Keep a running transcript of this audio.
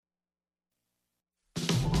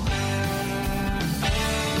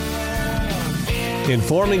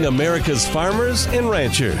informing America's farmers and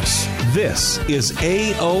ranchers. This is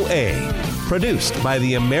AOA, produced by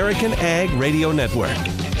the American Ag Radio Network.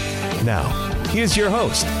 Now, here's your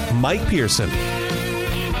host, Mike Pearson.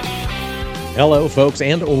 Hello, folks,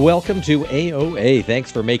 and welcome to AOA.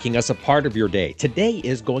 Thanks for making us a part of your day. Today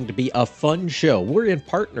is going to be a fun show. We're in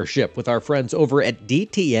partnership with our friends over at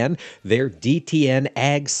DTN. Their DTN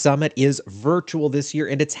Ag Summit is virtual this year,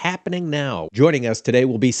 and it's happening now. Joining us today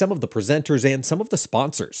will be some of the presenters and some of the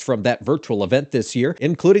sponsors from that virtual event this year,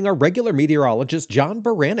 including our regular meteorologist, John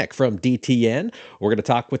Baranek from DTN. We're going to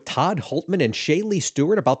talk with Todd Hultman and Shaylee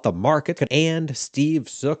Stewart about the market, and Steve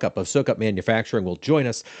Sukup of Sukup Manufacturing will join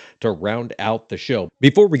us to round out the show.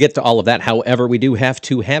 Before we get to all of that, however, we do have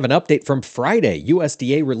to have an update from Friday.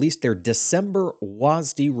 USDA released their December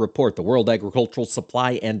WASDE report, the World Agricultural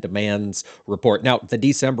Supply and Demands report. Now, the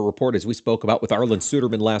December report, as we spoke about with Arlen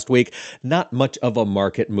Suderman last week, not much of a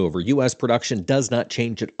market mover. U.S. production does not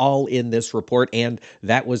change at all in this report, and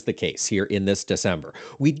that was the case here in this December.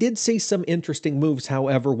 We did see some interesting moves,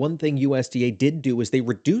 however. One thing USDA did do is they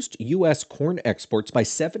reduced U.S. corn exports by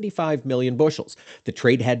 75 million bushels. The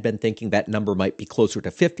trade had been thinking that number might be closer to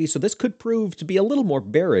 50, so this could prove to be a little more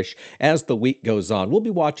bearish as the week goes on. We'll be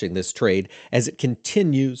watching this trade as it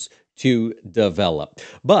continues to develop.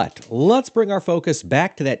 But let's bring our focus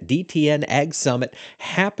back to that DTN Ag Summit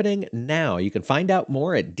happening now. You can find out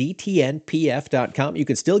more at dtnpf.com. You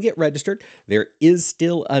can still get registered. There is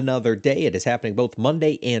still another day. It is happening both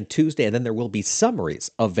Monday and Tuesday, and then there will be summaries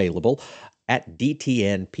available at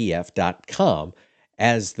dtnpf.com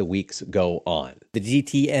as the weeks go on. The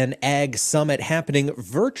DTN Ag Summit happening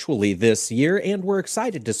virtually this year, and we're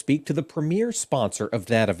excited to speak to the premier sponsor of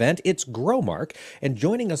that event. It's Growmark, and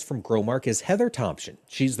joining us from Growmark is Heather Thompson.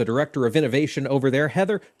 She's the Director of Innovation over there.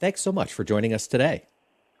 Heather, thanks so much for joining us today.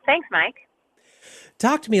 Thanks, Mike.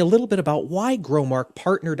 Talk to me a little bit about why Growmark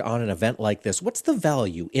partnered on an event like this. What's the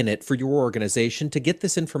value in it for your organization to get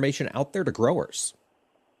this information out there to growers?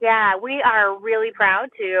 Yeah, we are really proud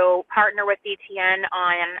to partner with DTN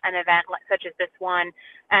on an event such as this one.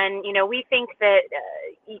 And, we think that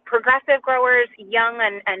progressive growers, young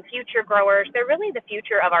and future growers, they're really the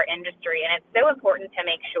future of our industry. And it's so important to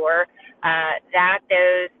make sure that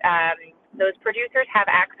those producers have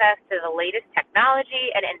access to the latest technology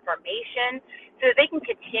and information so that they can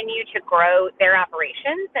continue to grow their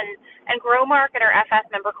operations. And Growmark and our FS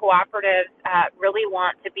member cooperatives really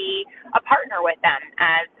want to be a partner with them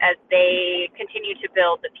as they continue to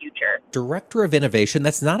build the future. Director of Innovation,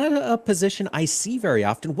 that's not a position I see very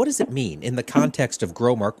often. What does it mean in the context of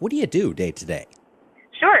Growmark? What do you do day to day?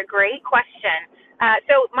 Sure, great question.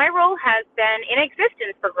 So my role has been in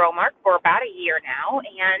existence for Growmark for about a year now,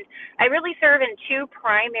 and I really serve in two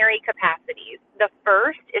primary capacities. The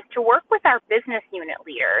first is to work with our business unit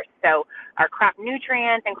leaders, so our crop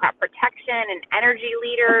nutrients and crop protection and energy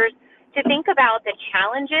leaders, to think about the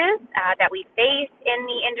challenges that we face in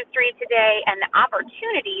the industry today and the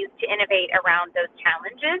opportunities to innovate around those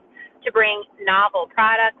challenges to bring novel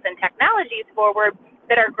products and technologies forward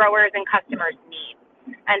that our growers and customers need.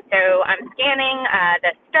 And so I'm scanning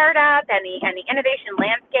the startup and the innovation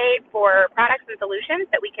landscape for products and solutions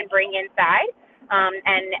that we can bring inside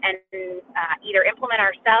and either implement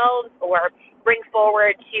ourselves or bring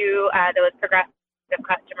forward to those progressive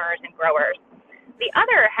customers and growers. The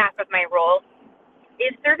other half of my role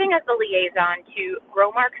is serving as the liaison to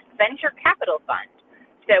Growmark's Venture Capital Fund.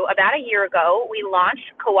 So about a year ago, we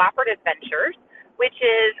launched Cooperative Ventures, which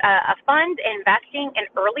is a fund investing in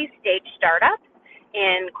early stage startups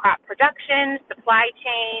in crop production, supply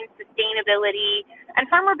chain, sustainability, and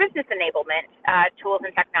farmer business enablement tools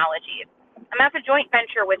and technologies. And that's a joint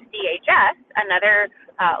venture with CHS, another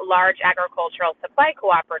large agricultural supply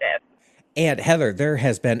cooperative. And Heather, there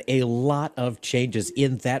has been a lot of changes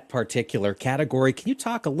in that particular category. Can you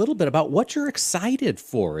talk a little bit about what you're excited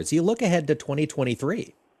for as you look ahead to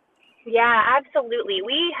 2023? Yeah, absolutely.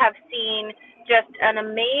 We have seen just an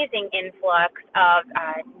amazing influx of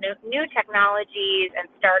new technologies and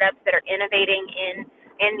startups that are innovating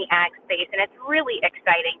in the ag space, and it's really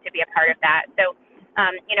exciting to be a part of that. So,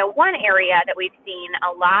 one area that we've seen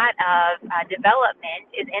a lot of development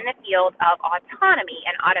is in the field of autonomy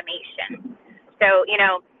and automation. So,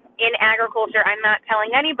 in agriculture, I'm not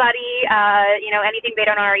telling anybody, anything they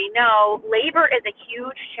don't already know. Labor is a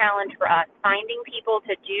huge challenge for us, finding people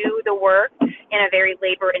to do the work in a very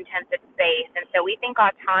labor-intensive space. And so we think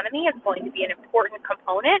autonomy is going to be an important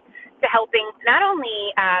component to helping not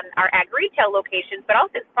only our ag retail locations, but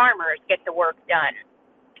also farmers get the work done.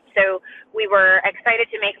 So we were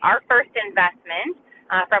excited to make our first investment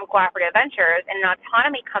from Cooperative Ventures in an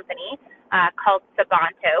autonomy company called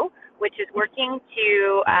Sabanto, which is working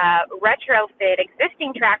to retrofit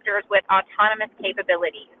existing tractors with autonomous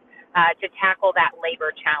capabilities to tackle that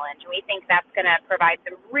labor challenge. We think that's going to provide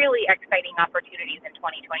some really exciting opportunities in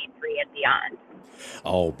 2023 and beyond.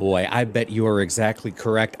 Oh boy, I bet you are exactly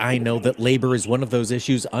correct. I know that labor is one of those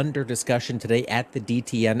issues under discussion today at the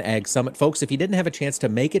DTN Ag Summit. Folks, if you didn't have a chance to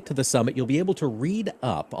make it to the summit, you'll be able to read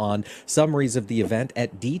up on summaries of the event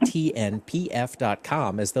at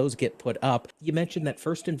dtnpf.com as those get put up. You mentioned that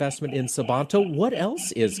first investment in Sabanto. What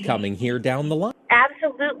else is coming here down the line?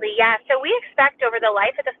 Absolutely, yeah. So we expect over the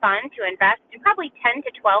life of the fund to invest in probably 10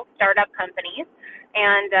 to 12 startup companies.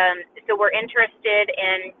 And so we're interested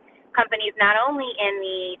in companies not only in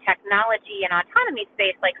the technology and autonomy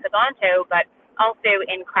space like Sabanto, but also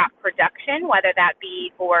in crop production, whether that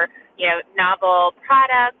be for novel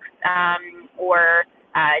products or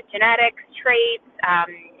genetics, traits,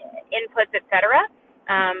 inputs, etc.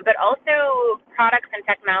 But also products and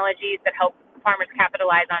technologies that help farmers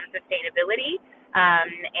capitalize on sustainability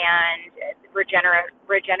and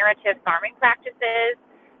regenerative farming practices.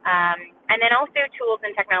 And then also tools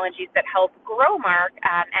and technologies that help Growmark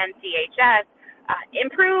and CHS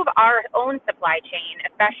improve our own supply chain,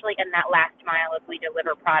 especially in that last mile as we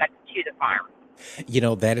deliver products to the farm.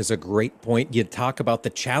 That is a great point. You talk about the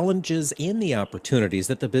challenges and the opportunities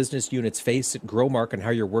that the business units face at Growmark and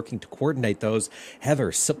how you're working to coordinate those.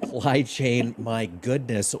 Heather, supply chain, my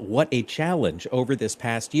goodness, what a challenge over this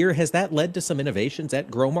past year. Has that led to some innovations at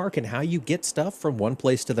Growmark and how you get stuff from one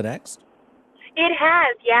place to the next? It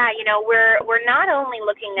has, yeah. We're not only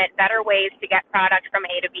looking at better ways to get product from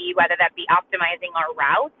A to B, whether that be optimizing our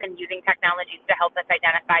routes and using technologies to help us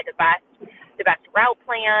identify the best route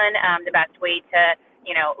plan, the best way to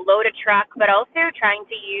load a truck, but also trying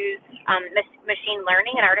to use machine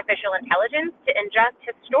learning and artificial intelligence to ingest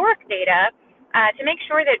historic data to make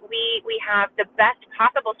sure that we have the best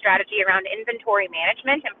possible strategy around inventory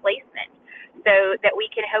management and placement, so that we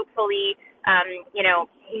can hopefully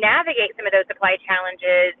navigate some of those supply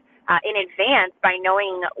challenges in advance by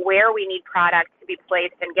knowing where we need products to be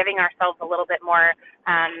placed and giving ourselves a little bit more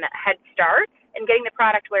head start and getting the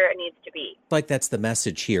product where it needs to be. Like that's the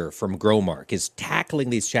message here from Growmark, is tackling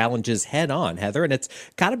these challenges head on, Heather, and it's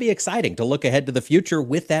got to be exciting to look ahead to the future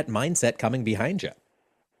with that mindset coming behind you.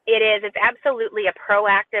 It is. It's absolutely a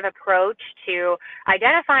proactive approach to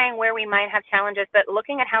identifying where we might have challenges, but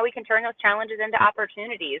looking at how we can turn those challenges into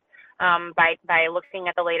opportunities by looking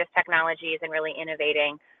at the latest technologies and really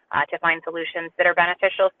innovating to find solutions that are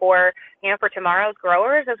beneficial for tomorrow's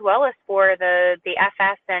growers as well as for the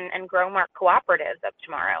FS and Growmark cooperatives of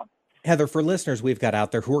tomorrow. Heather, for listeners we've got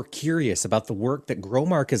out there who are curious about the work that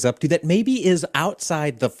Growmark is up to that maybe is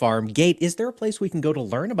outside the farm gate, is there a place we can go to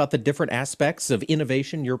learn about the different aspects of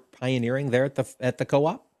innovation you're pioneering there at the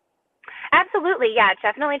co-op? Absolutely, yeah.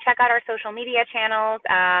 Definitely check out our social media channels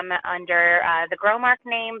under the Growmark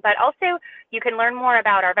name, but also you can learn more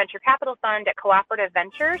about our venture capital fund at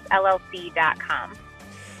cooperativeventuresllc.com.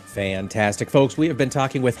 Fantastic. Folks, we have been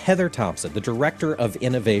talking with Heather Thompson, the Director of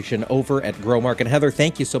Innovation over at Growmark. And Heather,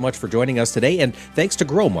 thank you so much for joining us today, and thanks to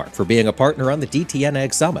Growmark for being a partner on the DTN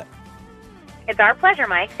Ag Summit. It's our pleasure,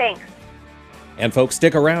 Mike. Thanks. And folks,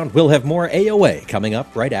 stick around. We'll have more AOA coming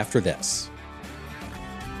up right after this.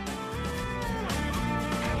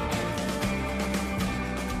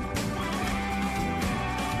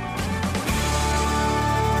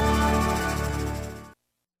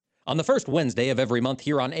 On the first Wednesday of every month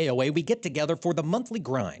here on AOA, we get together for the Monthly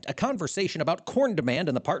Grind, a conversation about corn demand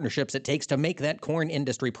and the partnerships it takes to make that corn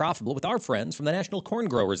industry profitable with our friends from the National Corn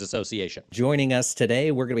Growers Association. Joining us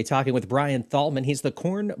today, we're going to be talking with Brian Thalman. He's the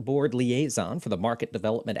Corn Board Liaison for the Market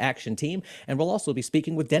Development Action Team, and we'll also be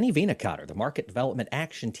speaking with Denny Veenecotter, the Market Development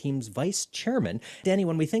Action Team's Vice Chairman. Denny,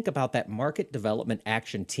 when we think about that Market Development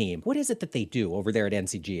Action Team, what is it that they do over there at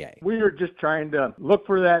NCGA? We are just trying to look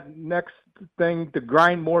for that next thing to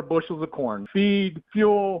grind more bushels of corn. Feed,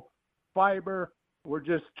 fuel, fiber. We're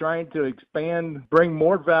just trying to expand, bring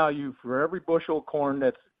more value for every bushel of corn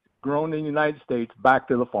that's grown in the United States back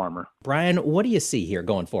to the farmer. Brian, what do you see here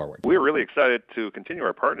going forward? We're really excited to continue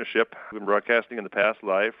our partnership. We've been broadcasting in the past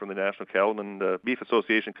live from the National Cattle and Beef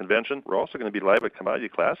Association Convention. We're also going to be live at Commodity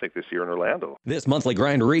Classic this year in Orlando. This monthly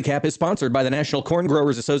grind recap is sponsored by the National Corn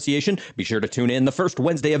Growers Association. Be sure to tune in the first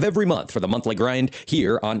Wednesday of every month for the monthly grind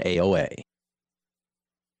here on AOA.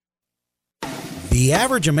 The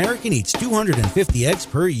average American eats 250 eggs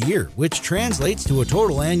per year, which translates to a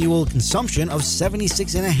total annual consumption of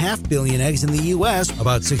 76.5 billion eggs in the U.S.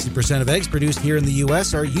 About 60% of eggs produced here in the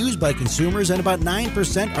U.S. are used by consumers, and about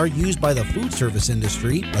 9% are used by the food service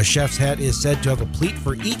industry. A chef's hat is said to have a pleat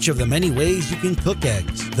for each of the many ways you can cook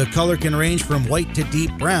eggs. The color can range from white to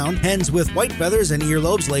deep brown. Hens with white feathers and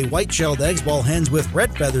earlobes lay white-shelled eggs, while hens with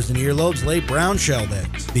red feathers and earlobes lay brown-shelled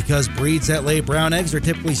eggs. Because breeds that lay brown eggs are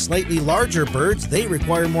typically slightly larger birds, they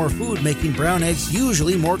require more food, making brown eggs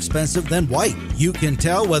usually more expensive than white. You can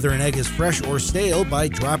tell whether an egg is fresh or stale by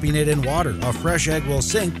dropping it in water. A fresh egg will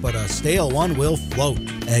sink, but a stale one will float.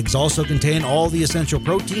 Eggs also contain all the essential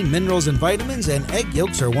protein, minerals, and vitamins, and egg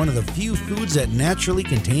yolks are one of the few foods that naturally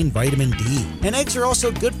contain vitamin D. And eggs are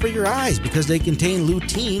also good for your eyes because they contain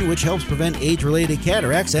lutein, which helps prevent age-related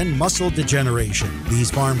cataracts and muscle degeneration.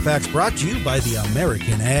 These farm facts brought to you by the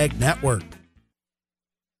American Ag Network.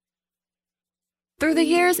 Through the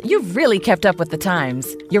years, you've really kept up with the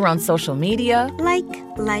times. You're on social media.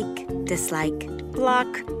 Like, dislike, block.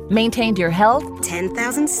 Maintained your health.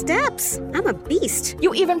 10,000 steps. I'm a beast.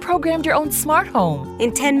 You even programmed your own smart home.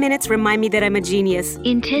 In 10 minutes, remind me that I'm a genius.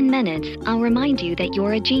 In 10 minutes, I'll remind you that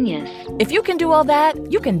you're a genius. If you can do all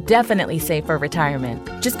that, you can definitely save for retirement.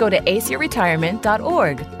 Just go to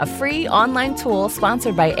aceyourretirement.org, a free online tool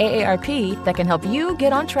sponsored by AARP that can help you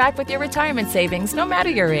get on track with your retirement savings no matter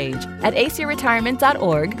your age. At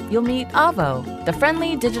aceyourretirement.org, you'll meet Avo, the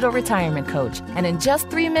friendly digital retirement coach, and in just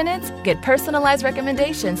 3 minutes, get personalized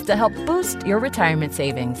recommendations to help boost your retirement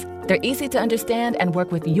savings. They're easy to understand and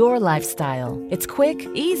work with your lifestyle. It's quick,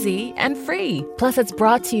 easy, and free. Plus, it's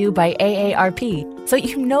brought to you by AARP, so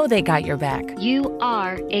you know they got your back. You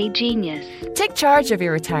are a genius. Take charge of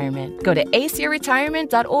your retirement. Go to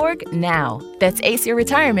aceyourretirement.org now. That's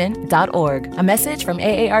aceyourretirement.org. A message from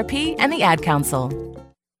AARP and the Ad Council.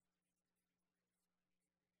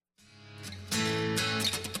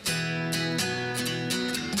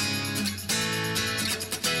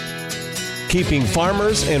 Keeping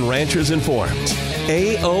farmers and ranchers informed.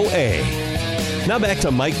 AOA. Now back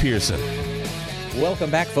to Mike Pearson.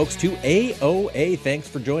 Welcome back, folks, to AOA. Thanks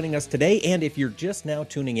for joining us today. And if you're just now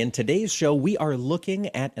tuning in, today's show, we are looking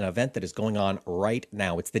at an event that is going on right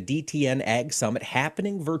now. It's the DTN Ag Summit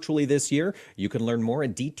happening virtually this year. You can learn more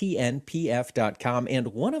at dtnpf.com. And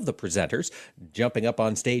one of the presenters jumping up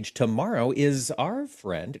on stage tomorrow is our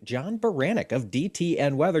friend, John Baranek of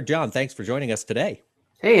DTN Weather. John, thanks for joining us today.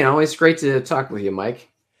 Hey, always great to talk with you,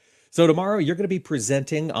 Mike. So tomorrow you're going to be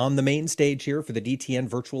presenting on the main stage here for the DTN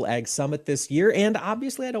Virtual Ag Summit this year. And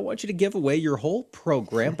obviously I don't want you to give away your whole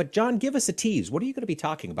program, but John, give us a tease. What are you going to be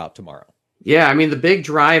talking about tomorrow? Yeah, I mean, the big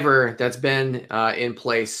driver that's been in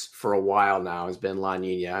place for a while now has been La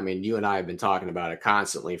Nina. I mean, you and I have been talking about it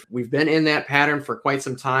constantly. We've been in that pattern for quite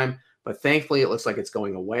some time, but thankfully it looks like it's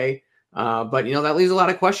going away. But, that leaves a lot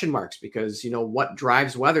of question marks because, what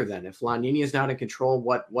drives weather then? If La Nina is not in control,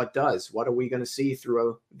 what does? What are we going to see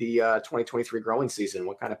through the 2023 growing season?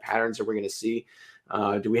 What kind of patterns are we going to see?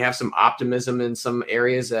 Do we have some optimism in some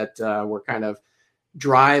areas that were kind of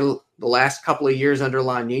dry the last couple of years under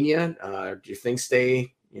La Nina? Do things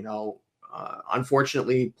stay,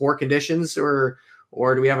 unfortunately poor conditions or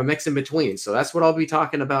do we have a mix in between? So that's what I'll be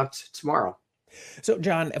talking about tomorrow. So,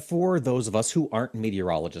 John, for those of us who aren't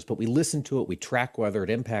meteorologists, but we listen to it, we track weather, it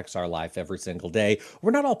impacts our life every single day,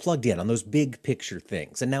 we're not all plugged in on those big picture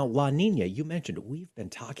things. And now La Nina, you mentioned, we've been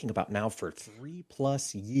talking about now for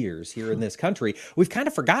 3+ years here in this country. We've kind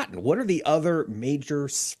of forgotten what are the other major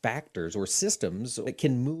factors or systems that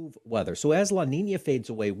can move weather. So as La Nina fades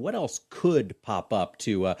away, what else could pop up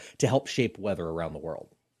to help shape weather around the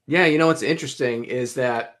world? Yeah, what's interesting is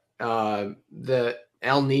that the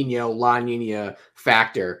El Nino, La Nina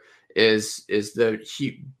factor is the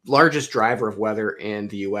largest driver of weather in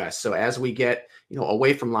the U.S. So as we get,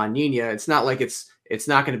 away from La Nina, it's not like it's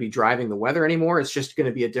not going to be driving the weather anymore. It's just going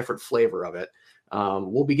to be a different flavor of it.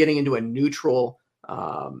 We'll be getting into a neutral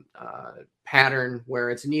pattern where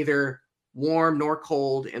it's neither warm nor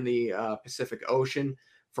cold in the Pacific Ocean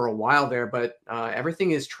for a while there, but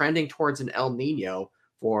everything is trending towards an El Nino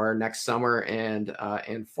for next summer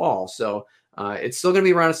and fall. So it's still going to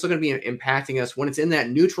be around. It's still going to be impacting us. When it's in that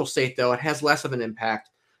neutral state, though, it has less of an impact,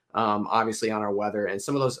 obviously, on our weather. And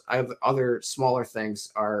some of those other smaller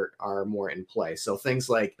things are more in play. So things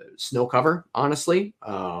like snow cover, honestly,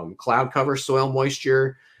 cloud cover, soil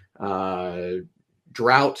moisture,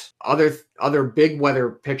 drought, other big weather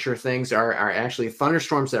picture things are actually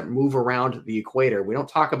thunderstorms that move around the equator. We don't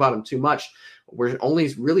talk about them too much. We're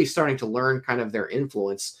only really starting to learn kind of their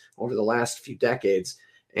influence over the last few decades.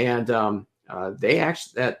 And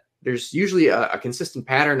there's usually a consistent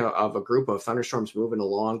pattern of a group of thunderstorms moving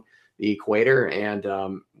along the equator.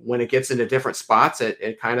 And when it gets into different spots,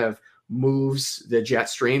 it kind of moves the jet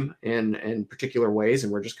stream in particular ways.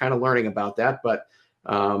 And we're just kind of learning about that. But,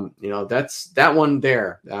 that's that one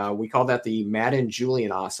there. We call that the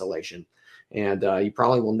Madden-Julian oscillation. And you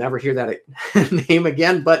probably will never hear that name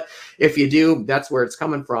again. But if you do, that's where it's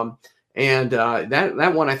coming from. And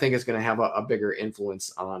that one, I think, is going to have a bigger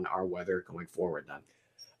influence on our weather going forward then.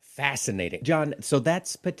 Fascinating. John, so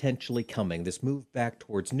that's potentially coming. This move back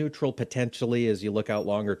towards neutral, potentially, as you look out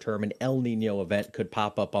longer term, an El Nino event could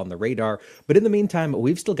pop up on the radar. But in the meantime,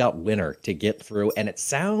 we've still got winter to get through. And it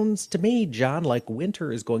sounds to me, John, like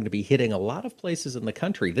winter is going to be hitting a lot of places in the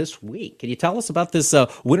country this week. Can you tell us about this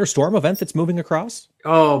winter storm event that's moving across?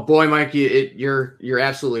 Oh, boy, Mike, you're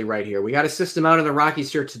absolutely right here. We got a system out in the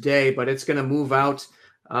Rockies here today, but it's going to move out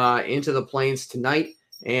into the plains tonight.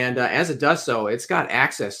 And as it does so, it's got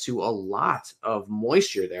access to a lot of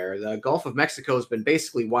moisture there. The Gulf of Mexico has been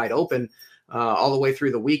basically wide open all the way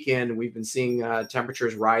through the weekend. We've been seeing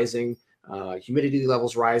temperatures rising, humidity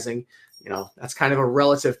levels rising. That's kind of a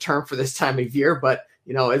relative term for this time of year, but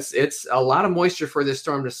it's a lot of moisture for this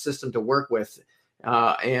storm system to work with.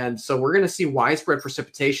 And so we're going to see widespread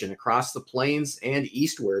precipitation across the plains and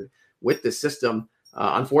eastward with this system.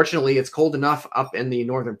 Unfortunately, it's cold enough up in the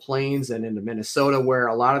northern plains and into Minnesota where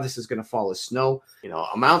a lot of this is going to fall as snow.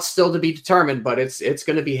 Amounts still to be determined, but it's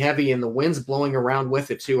going to be heavy, and the winds blowing around with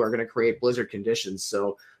it too are going to create blizzard conditions.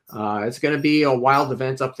 So it's going to be a wild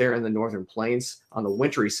event up there in the northern plains on the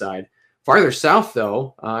wintry side. Farther south,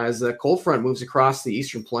 though, as the cold front moves across the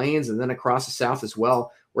eastern plains and then across the south as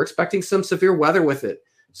well, we're expecting some severe weather with it.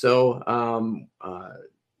 So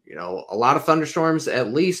a lot of thunderstorms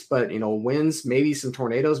at least, but, winds, maybe some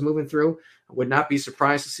tornadoes moving through. I would not be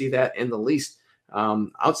surprised to see that in the least.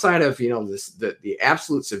 Outside of, the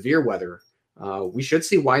absolute severe weather, we should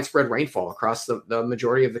see widespread rainfall across the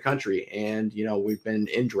majority of the country. And, we've been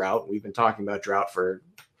in drought. We've been talking about drought for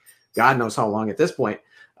God knows how long at this point.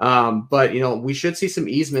 But, we should see some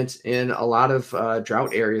easement in a lot of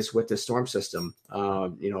drought areas with this storm system.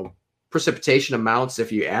 Precipitation amounts,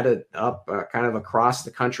 if you add it up kind of across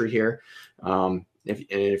the country here,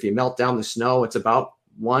 if you melt down the snow, it's about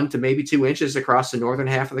 1 to maybe 2 inches across the northern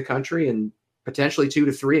half of the country and potentially 2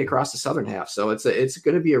 to 3 across the southern half. So it's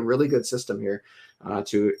going to be a really good system here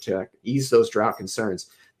to ease those drought concerns.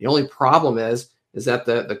 The only problem is that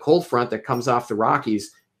the cold front that comes off the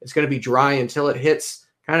Rockies is going to be dry until it hits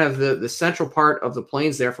kind of the central part of the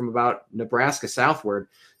plains there from about Nebraska southward.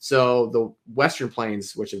 So the western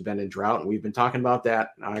plains, which have been in drought, and we've been talking about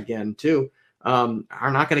that again too,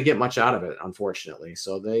 are not going to get much out of it, unfortunately.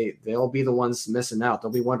 So they'll be the ones missing out.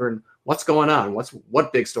 They'll be wondering what's going on,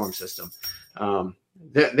 what big storm system.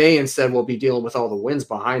 They instead will be dealing with all the winds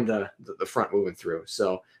behind the front moving through.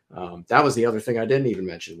 So that was the other thing I didn't even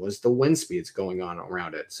mention was the wind speeds going on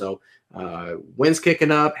around it. So winds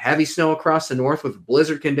kicking up, heavy snow across the north with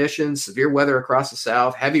blizzard conditions, severe weather across the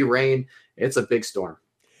south, heavy rain. It's a big storm.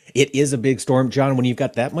 It is a big storm, John. When you've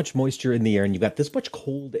got that much moisture in the air and you've got this much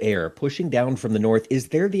cold air pushing down from the north, is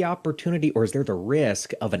there the opportunity or is there the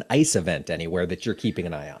risk of an ice event anywhere that you're keeping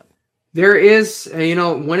an eye on? There is,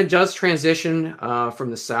 when it does transition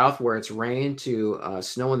from the south where it's rain to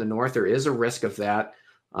snow in the north, there is a risk of that.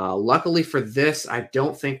 Luckily for this, I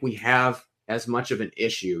don't think we have as much of an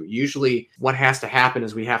issue. Usually what has to happen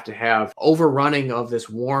is we have to have overrunning of this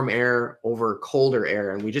warm air over colder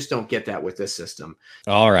air, and we just don't get that with this system.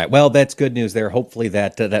 All right. Well, that's good news there. Hopefully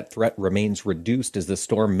that threat remains reduced as the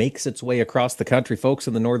storm makes its way across the country. Folks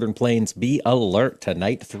in the northern plains, be alert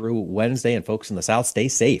tonight through Wednesday, and folks in the south, stay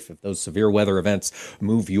safe if those severe weather events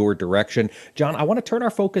move your direction. John, I want to turn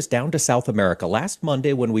our focus down to South America. Last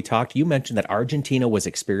Monday when we talked, you mentioned that Argentina was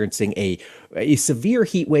experiencing a severe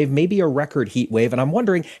heat wave, maybe a record heat wave. And I'm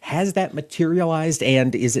wondering, has that materialized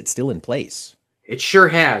and is it still in place? It sure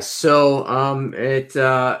has. So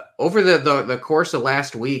over the course of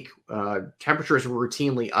last week, temperatures were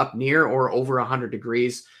routinely up near or over 100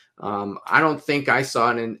 degrees. I don't think I saw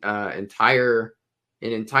an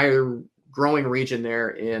entire growing region there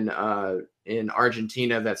in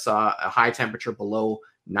Argentina that saw a high temperature below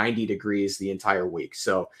 90 degrees the entire week.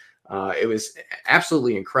 So it was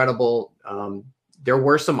absolutely incredible. There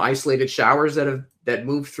were some isolated showers that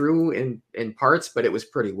moved through in parts, but it was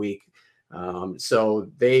pretty weak.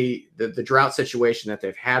 So the drought situation that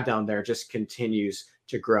they've had down there just continues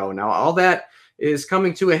to grow. Now, all that is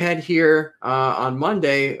coming to a head here on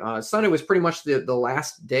Monday. Sunday was pretty much the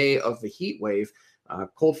last day of the heat wave.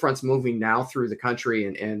 Cold fronts moving now through the country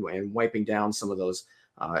and wiping down some of those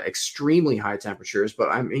extremely high temperatures. But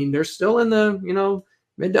I mean, they're still in the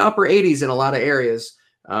mid to upper 80s in a lot of areas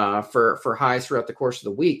for highs throughout the course of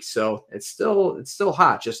the week. So it's still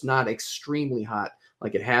hot, just not extremely hot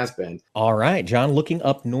like it has been. All right, John, looking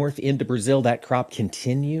up north into Brazil, that crop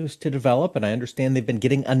continues to develop, and I understand they've been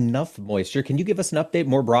getting enough moisture. Can you give us an update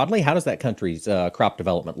more broadly? How does that country's crop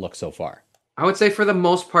development look so far? I would say for the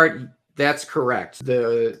most part, that's correct.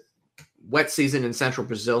 The wet season in central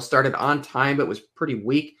Brazil started on time, but was pretty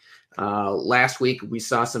weak. Last week, we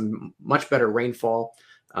saw some much better rainfall,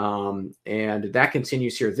 and that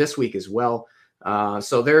continues here this week as well.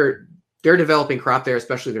 So they're developing crop there,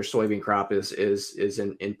 especially their soybean crop is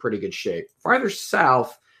in pretty good shape. Farther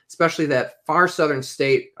south, especially that far southern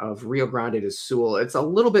state of Rio Grande do Sul, it's a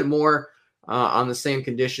little bit more on the same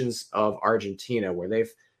conditions of Argentina, where they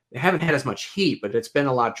haven't had as much heat, but it's been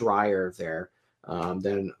a lot drier there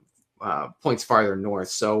than points farther north.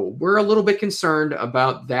 So we're a little bit concerned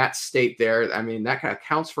about that state there. I mean, that kind of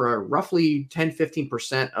accounts for roughly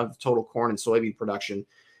 10-15% of total corn and soybean production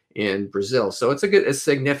in Brazil. So it's a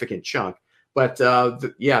significant chunk. But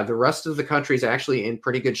the rest of the country is actually in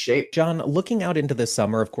pretty good shape. John, looking out into the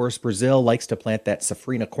summer, of course, Brazil likes to plant that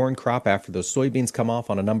safrinha corn crop after those soybeans come off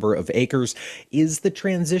on a number of acres. Is the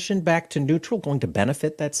transition back to neutral going to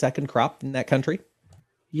benefit that second crop in that country?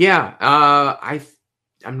 Yeah,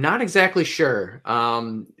 I'm not exactly sure.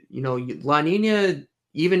 La Nina,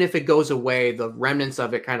 even if it goes away, the remnants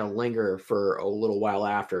of it kind of linger for a little while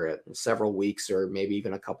after it, several weeks or maybe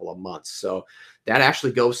even a couple of months. So that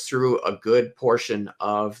actually goes through a good portion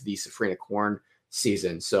of the safrinha corn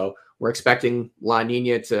season. So we're expecting La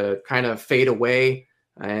Nina to kind of fade away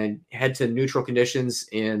and head to neutral conditions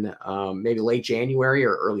in maybe late January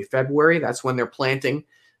or early February. That's when they're planting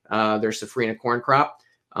their safrinha corn crop.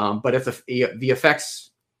 But if the effects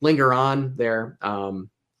linger on there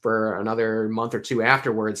for another month or two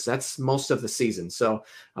afterwards, that's most of the season. So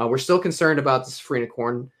we're still concerned about the safrinha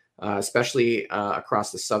corn, especially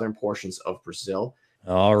across the southern portions of Brazil.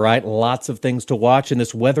 All right, lots of things to watch in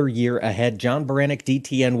this weather year ahead. John Baranick,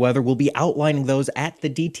 DTN Weather, will be outlining those at the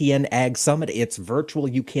DTN Ag Summit. It's virtual.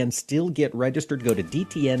 You can still get registered. Go to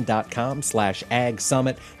dtn.com/ag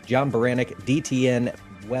summit. John Baranick, DTN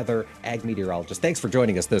Weather Ag Meteorologist. Thanks for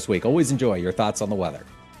joining us this week. Always enjoy your thoughts on the weather.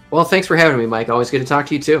 Well, thanks for having me, Mike. Always good to talk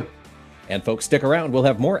to you, too. And folks, stick around. We'll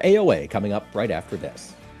have more AOA coming up right after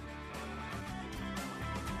this.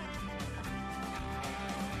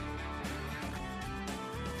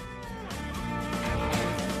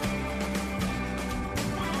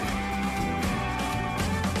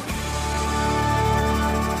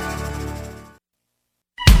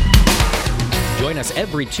 Join us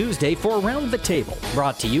every Tuesday for Around the Table,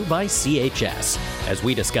 brought to you by CHS, as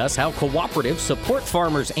we discuss how cooperatives support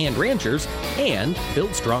farmers and ranchers and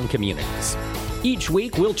build strong communities. Each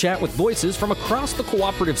week, we'll chat with voices from across the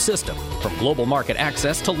cooperative system. From global market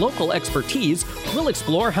access to local expertise, we'll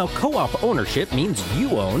explore how co-op ownership means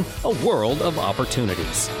you own a world of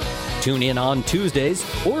opportunities. Tune in on Tuesdays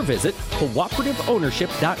or visit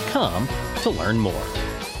cooperativeownership.com to learn more.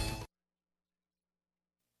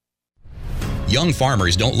 Young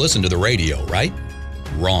farmers don't listen to the radio, right?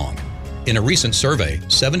 Wrong. In a recent survey,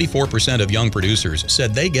 74% of young producers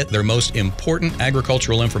said they get their most important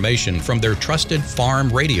agricultural information from their trusted farm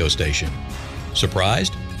radio station.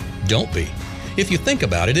 Surprised? Don't be. If you think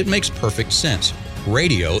about it, it makes perfect sense.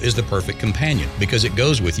 Radio is the perfect companion because it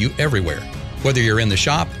goes with you everywhere. Whether you're in the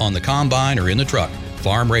shop, on the combine, or in the truck,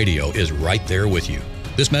 farm radio is right there with you.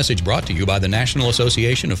 This message brought to you by the National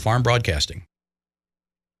Association of Farm Broadcasting.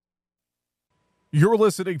 You're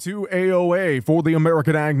listening to AOA for the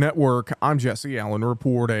American Ag Network. I'm Jesse Allen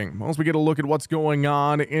reporting. As we get a look at what's going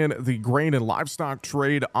on in the grain and livestock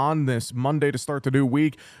trade on this Monday to start the new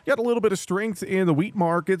week, got a little bit of strength in the wheat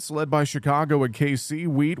markets led by Chicago and KC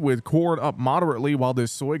wheat, with corn up moderately while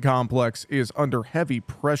this soy complex is under heavy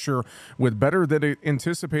pressure with better than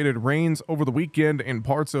anticipated rains over the weekend in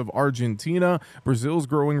parts of Argentina. Brazil's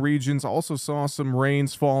growing regions also saw some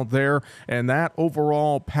rains fall there, and that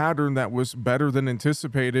overall pattern that was better than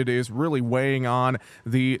anticipated is really weighing on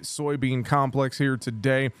the soybean complex here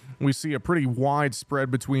today. We see a pretty wide spread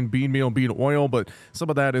between bean meal and bean oil, but some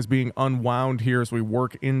of that is being unwound here as we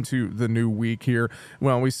work into the new week here.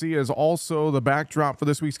 Well, we see as also the backdrop for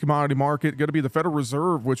this week's commodity market going to be the Federal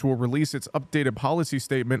Reserve, which will release its updated policy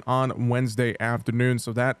statement on Wednesday afternoon.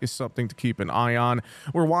 So that is something to keep an eye on.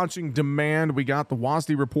 We're watching demand. We got the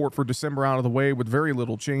WASDE report for December out of the way with very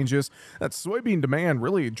little changes. That soybean demand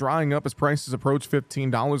really drying up as prices approach approached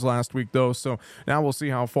 $15 last week, though. So now we'll see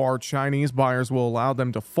how far Chinese buyers will allow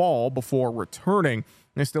them to fall before returning.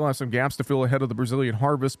 They still have some gaps to fill ahead of the Brazilian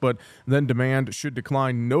harvest, but then demand should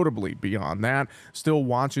decline notably beyond that. Still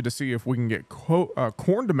watching to see if we can get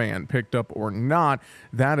corn demand picked up or not.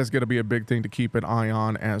 That is going to be a big thing to keep an eye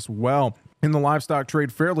on as well. In the livestock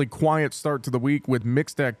trade, fairly quiet start to the week with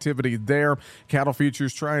mixed activity there. Cattle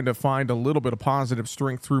futures trying to find a little bit of positive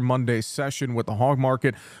strength through Monday's session, with the hog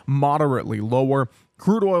market moderately lower.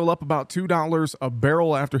 Crude oil up about $2 a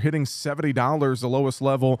barrel after hitting $70, the lowest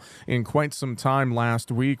level in quite some time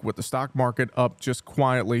last week, with the stock market up just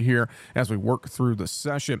quietly here as we work through the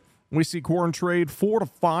session. We see corn trade 4 to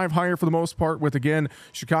 5 higher for the most part, with, again,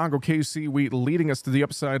 Chicago KC wheat leading us to the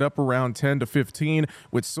upside, up around 10 to 15,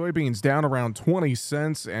 with soybeans down around 20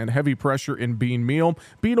 cents and heavy pressure in bean meal.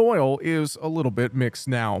 Bean oil is a little bit mixed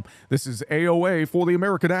now. This is AOA for the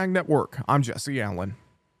American Ag Network. I'm Jesse Allen.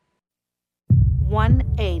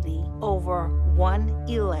 180 over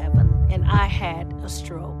 111, and I had a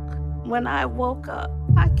stroke. When I woke up,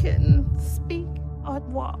 I couldn't speak or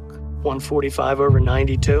walk. 145 over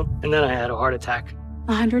 92, and then I had a heart attack.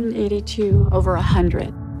 182 over 100,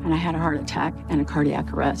 and I had a heart attack and a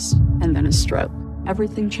cardiac arrest, and then a stroke.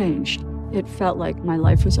 Everything changed. It felt like my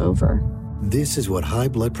life was over. This is what high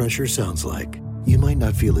blood pressure sounds like. You might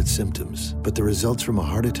not feel its symptoms, but the results from a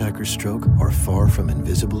heart attack or stroke are far from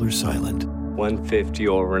invisible or silent. 150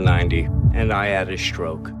 over 90, and I had a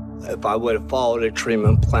stroke. If I would have followed a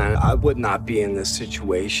treatment plan, I would not be in this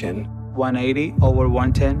situation. 180 over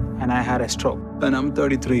 110, and I had a stroke. And I'm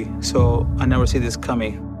 33, so I never see this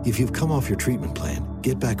coming. If you've come off your treatment plan,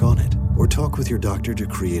 get back on it, or talk with your doctor to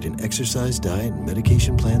create an exercise, diet, and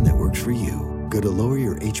medication plan that works for you. Go to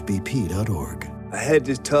loweryourhbp.org. Head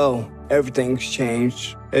to toe, everything's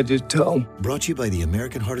changed. Head to toe. Brought to you by the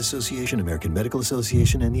American Heart Association, American Medical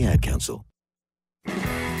Association, and the Ad Council.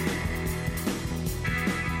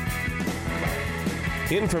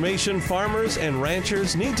 Information farmers and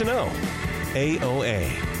ranchers need to know.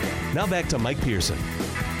 AOA. Now back to Mike Pearson.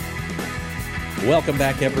 Welcome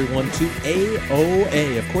back, everyone, to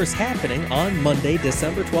AOA, of course, happening on Monday,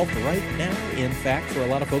 December 12th, right now. In fact, for a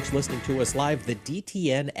lot of folks listening to us live, the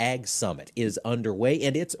DTN Ag Summit is underway,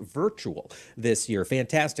 and it's virtual this year.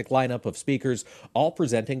 Fantastic lineup of speakers, all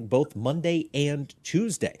presenting both Monday and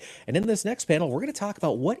Tuesday. And in this next panel, we're going to talk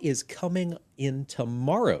about what is coming in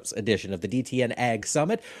tomorrow's edition of the DTN Ag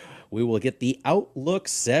Summit. We will get the Outlook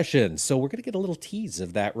session. So we're going to get a little tease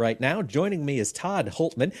of that right now. Joining me is Todd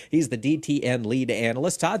Hultman. He's the DTN lead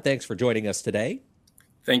analyst. Todd, thanks for joining us today.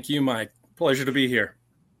 Thank you, Mike. Pleasure to be here.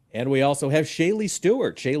 And we also have Shaylee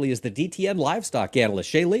Stewart. Shaylee is the DTN livestock analyst.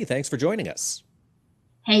 Shaylee, thanks for joining us.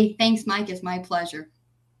 Hey, thanks, Mike. It's my pleasure.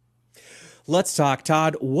 Let's talk,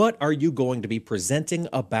 Todd. What are you going to be presenting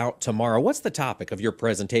about tomorrow? What's the topic of your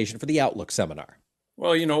presentation for the Outlook seminar?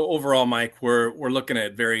 Well, overall, Mike, we're looking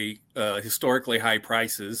at very historically high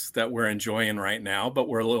prices that we're enjoying right now, but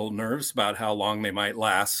we're a little nervous about how long they might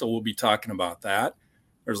last. So we'll be talking about that.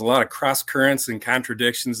 There's a lot of cross currents and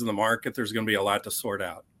contradictions in the market. There's going to be a lot to sort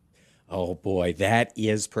out. Oh, boy, that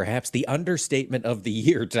is perhaps the understatement of the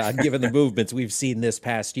year, Todd, given the movements we've seen this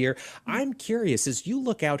past year. I'm curious, as you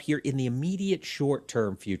look out here in the immediate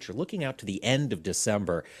short-term future, looking out to the end of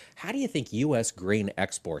December, how do you think U.S. grain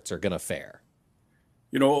exports are going to fare?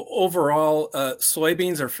 Overall,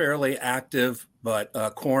 soybeans are fairly active, but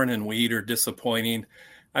corn and wheat are disappointing.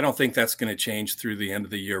 I don't think that's going to change through the end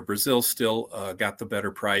of the year. Brazil still got the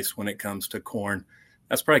better price when it comes to corn.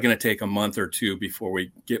 That's probably going to take a month or two before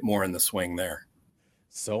we get more in the swing there.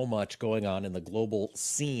 So much going on in the global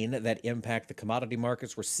scene that impact the commodity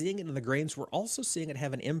markets. We're seeing it in the grains. We're also seeing it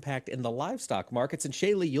have an impact in the livestock markets. And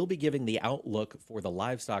Shaylee, you'll be giving the outlook for the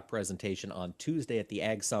livestock presentation on Tuesday at the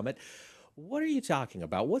Ag Summit. What are you talking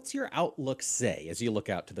about? What's your outlook say as you look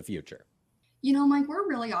out to the future? Mike, we're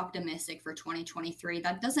really optimistic for 2023.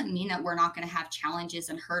 That doesn't mean that we're not going to have challenges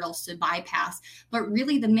and hurdles to bypass, but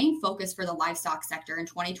really the main focus for the livestock sector in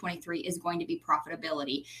 2023 is going to be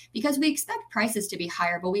profitability, because we expect prices to be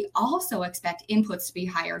higher, but we also expect inputs to be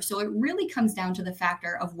higher. So it really comes down to the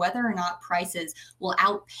factor of whether or not prices will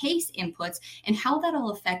outpace inputs and how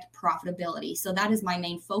that'll affect profitability. So that is my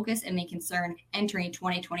main focus and main concern entering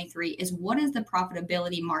 2023 is what is the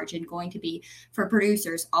profitability margin going to be for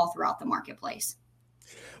producers all throughout the marketplace.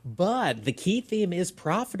 But the key theme is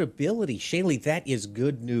profitability. Shaylee, that is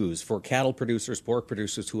good news for cattle producers, pork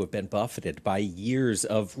producers who have been buffeted by years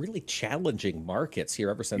of really challenging markets here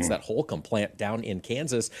ever since that Holcomb plant down in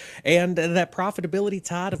Kansas. And that profitability,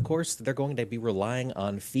 Todd, of course, they're going to be relying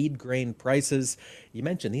on feed grain prices. You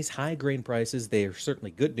mentioned these high grain prices. They are certainly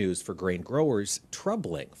good news for grain growers,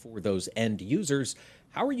 troubling for those end users.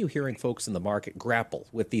 How are you hearing folks in the market grapple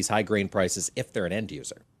with these high grain prices if they're an end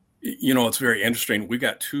user? You know, it's very interesting. We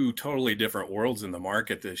got two totally different worlds in the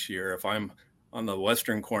market this year. If I'm on the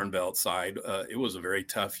Western Corn Belt side, it was a very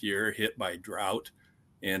tough year hit by drought,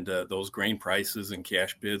 and those grain prices and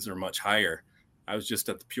cash bids are much higher. I was just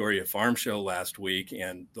at the Peoria Farm Show last week,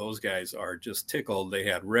 and those guys are just tickled. They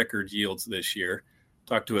had record yields this year.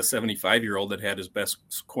 Talked to a 75-year-old that had his best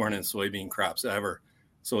corn and soybean crops ever.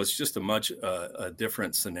 So it's just a much a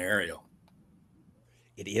different scenario.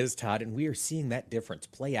 It is, Todd, and we are seeing that difference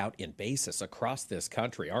play out in basis across this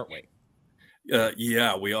country, aren't we?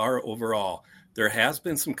 Yeah, we are overall. There has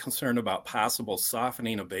been some concern about possible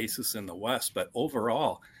softening of basis in the West, but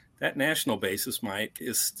overall, that national basis, Mike,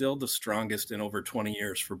 is still the strongest in over 20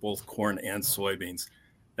 years for both corn and soybeans.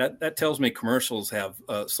 That tells me commercials have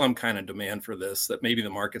some kind of demand for this that maybe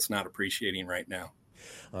the market's not appreciating right now.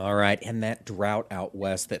 All right, and that drought out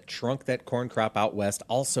west that shrunk that corn crop out west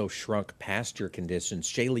also shrunk pasture conditions.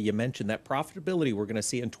 Shaylee, you mentioned that profitability we're going to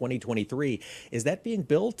see in 2023. Is that being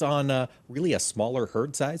built on really a smaller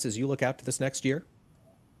herd size as you look out to this next year?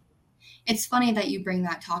 It's funny that you bring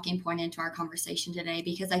that talking point into our conversation today,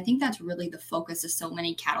 because I think that's really the focus of so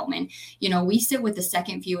many cattlemen. You know, we sit with the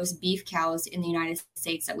second fewest beef cows in the United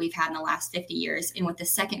States that we've had in the last 50 years, and with the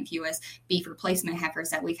second fewest beef replacement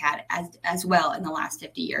heifers that we've had as well in the last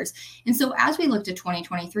 50 years. And so as we look to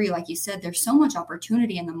 2023, like you said, there's so much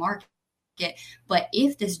opportunity in the market. But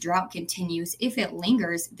if this drought continues, if it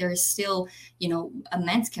lingers, there's still,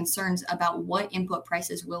 immense concerns about what input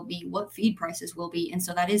prices will be, what feed prices will be. And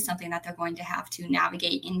so that is something that they're going to have to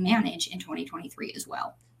navigate and manage in 2023 as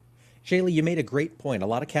well. Shaylee, you made a great point. A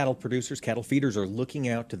lot of cattle producers, cattle feeders are looking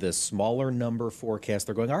out to this smaller number forecast.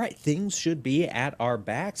 They're going, all right, things should be at our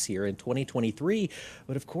backs here in 2023.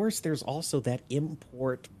 But of course, there's also that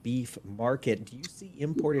import beef market. Do you see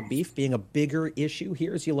imported beef being a bigger issue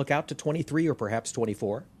here as you look out to 23 or perhaps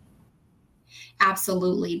 24?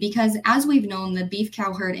 Absolutely, because as we've known, the beef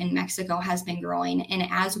cow herd in Mexico has been growing. And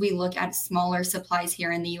as we look at smaller supplies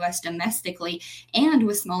here in the U.S. domestically, and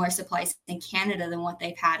with smaller supplies in Canada than what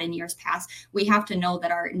they've had in years past, we have to know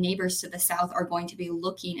that our neighbors to the south are going to be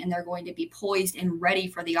looking, and they're going to be poised and ready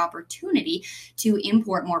for the opportunity to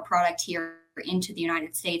import more product here into the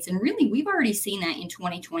United States. And really, we've already seen that in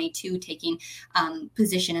 2022 taking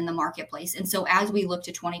position in the marketplace. And so as we look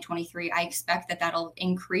to 2023, I expect that that'll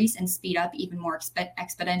increase and speed up even more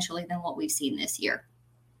exponentially than what we've seen this year.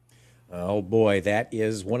 Oh boy, that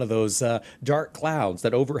is one of those dark clouds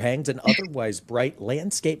that overhangs an otherwise bright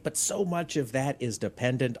landscape, but so much of that is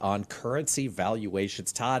dependent on currency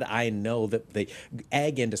valuations. Todd, I know that the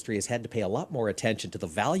ag industry has had to pay a lot more attention to the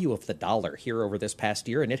value of the dollar here over this past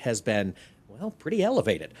year, and it has been, well, pretty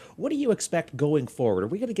elevated. What do you expect going forward? Are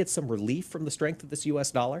we going to get some relief from the strength of this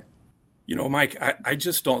U.S. dollar? You know, Mike, I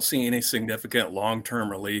just don't see any significant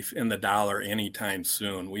long-term relief in the dollar anytime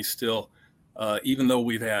soon. We still... even though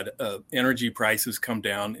we've had energy prices come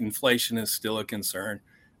down, inflation is still a concern.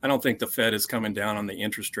 I don't think the Fed is coming down on the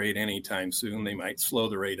interest rate anytime soon. They might slow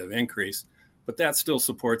the rate of increase, but that still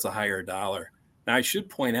supports a higher dollar. Now, I should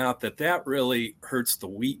point out that really hurts the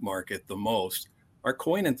wheat market the most. Our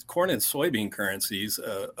corn and soybean currencies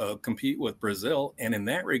compete with Brazil, and in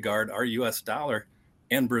that regard, our U.S. dollar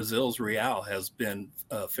and Brazil's real has been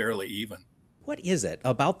fairly even. What is it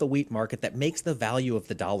about the wheat market that makes the value of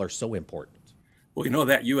the dollar so important? Well, you know,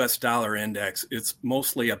 that U.S. dollar index, it's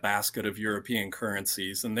mostly a basket of European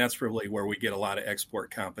currencies, and that's really where we get a lot of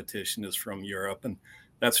export competition is from Europe. And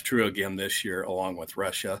that's true again this year, along with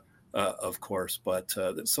Russia, of course. But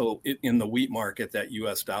in the wheat market, that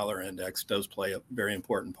U.S. dollar index does play a very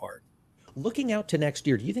important part. Looking out to next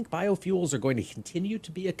year, do you think biofuels are going to continue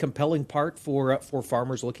to be a compelling part for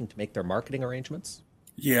farmers looking to make their marketing arrangements?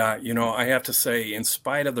 Yeah, you know, I have to say, in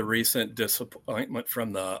spite of the recent disappointment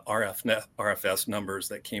from the RFS numbers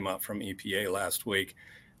that came out from EPA last week,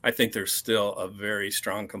 I think there's still a very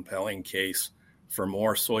strong, compelling case for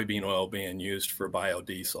more soybean oil being used for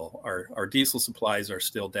biodiesel. Our diesel supplies are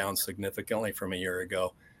still down significantly from a year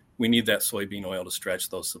ago. We need that soybean oil to stretch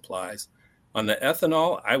those supplies. On the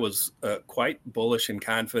ethanol, I was quite bullish and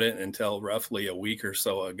confident until roughly a week or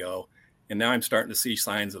so ago. And now I'm starting to see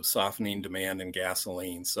signs of softening demand in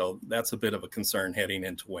gasoline. So that's a bit of a concern heading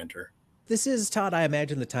into winter. This is, Todd, I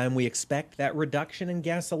imagine, the time we expect that reduction in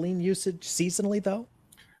gasoline usage seasonally, though?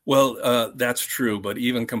 Well, that's true, but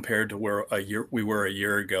even compared to where we were a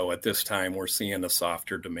year ago at this time, we're seeing a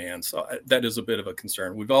softer demand. So that is a bit of a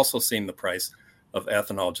concern. We've also seen the price of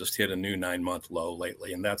ethanol just hit a new 9-month low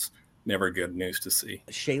lately, and that's never good news to see.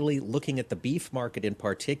 Shaylee, looking at the beef market in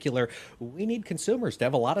particular, we need consumers to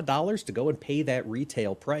have a lot of dollars to go and pay that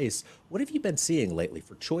retail price. What have you been seeing lately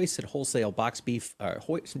for choice and wholesale box beef,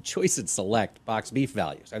 choice and select box beef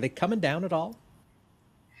values? Are they coming down at all?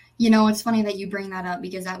 It's funny that you bring that up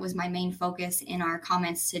because that was my main focus in our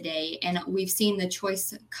comments today. And we've seen the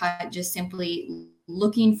choice cut just simply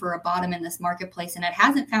looking for a bottom in this marketplace, and it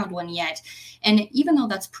hasn't found one yet. And even though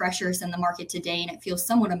that's pressures in the market today and it feels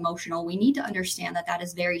somewhat emotional, we need to understand that that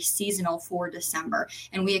is very seasonal for December.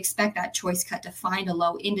 And we expect that choice cut to find a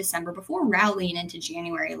low in December before rallying into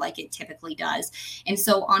January like it typically does. And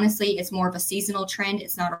so honestly, it's more of a seasonal trend.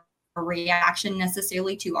 It's not a reaction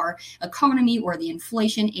necessarily to our economy or the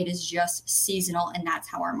inflation. It is just seasonal, and that's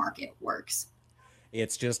how our market works.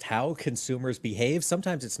 It's just how consumers behave.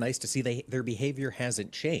 Sometimes it's nice to see their behavior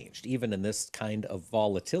hasn't changed, even in this kind of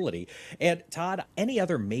volatility. And Todd, any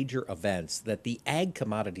other major events that the ag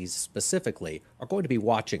commodities specifically are going to be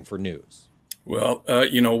watching for news? Well,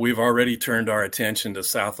 we've already turned our attention to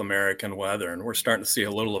South American weather, and we're starting to see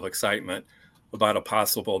a little of excitement about a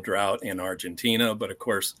possible drought in Argentina. But of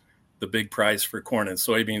course, the big price for corn and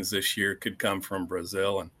soybeans this year could come from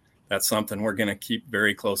Brazil, and that's something we're going to keep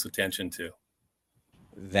very close attention to.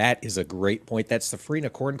 That is a great point. That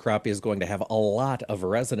Safrinha corn crop is going to have a lot of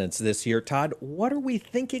resonance this year. Todd, what are we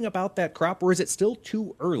thinking about that crop, or is it still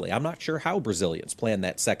too early? I'm not sure how Brazilians plan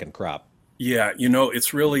that second crop. Yeah,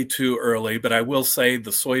 it's really too early, but I will say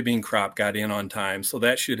the soybean crop got in on time, so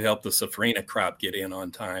that should help the Safrinha crop get in on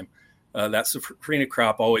time. That Safrinha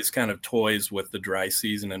crop always kind of toys with the dry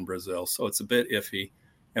season in Brazil, so it's a bit iffy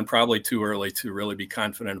and probably too early to really be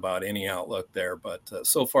confident about any outlook there. But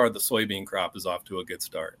so far, the soybean crop is off to a good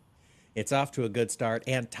start. It's off to a good start.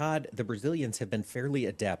 And Todd, the Brazilians have been fairly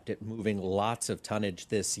adept at moving lots of tonnage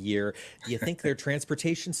this year. Do you think their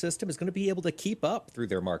transportation system is going to be able to keep up through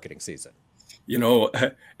their marketing season?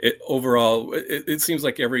 Overall, it seems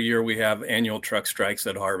like every year we have annual truck strikes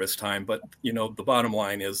at harvest time. But, the bottom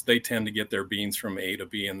line is they tend to get their beans from A to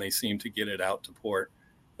B, and they seem to get it out to port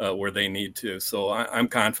where they need to. So I'm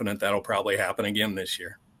confident that'll probably happen again this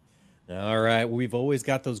year. All right. We've always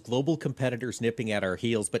got those global competitors nipping at our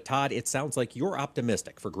heels. But, Todd, it sounds like you're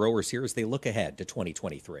optimistic for growers here as they look ahead to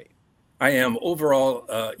 2023. I am.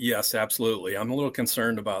 Overall, yes, absolutely. I'm a little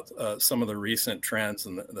concerned about some of the recent trends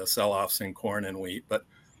and the sell-offs in corn and wheat. But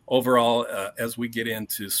overall, as we get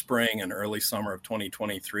into spring and early summer of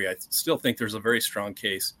 2023, I still think there's a very strong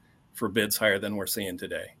case for bids higher than we're seeing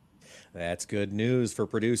today. That's good news for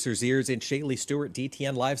producers' ears. And Shaylee Stewart,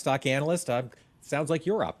 DTN livestock analyst, sounds like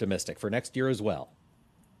you're optimistic for next year as well.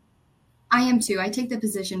 I am too. I take the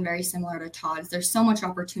position very similar to Todd's. There's so much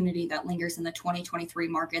opportunity that lingers in the 2023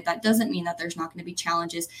 market. That doesn't mean that there's not going to be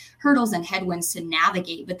challenges, hurdles, and headwinds to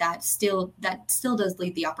navigate, but that still does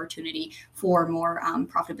leave the opportunity for more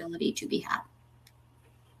profitability to be had.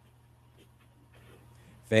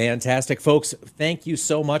 Fantastic, folks. Thank you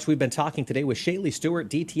so much. We've been talking today with Shaylee Stewart,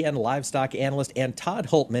 DTN livestock analyst, and Todd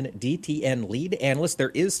Hultman, DTN lead analyst.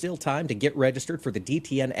 There is still time to get registered for the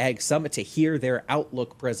DTN Ag Summit to hear their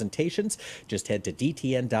Outlook presentations. Just head to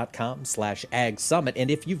dtn.com/Ag Summit. And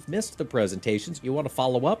if you've missed the presentations, you want to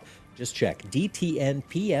follow up, just check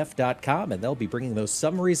dtnpf.com, and they'll be bringing those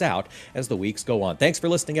summaries out as the weeks go on. Thanks for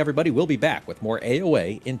listening, everybody. We'll be back with more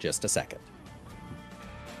AOA in just a second.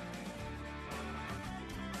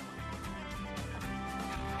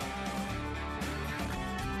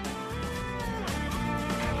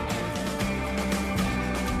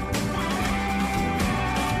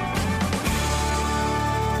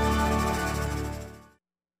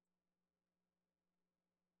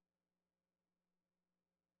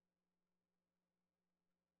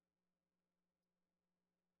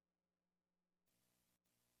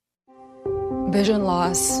 Vision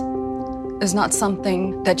loss is not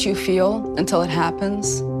something that you feel until it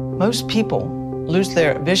happens. Most people lose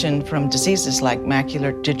their vision from diseases like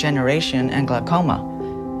macular degeneration and glaucoma,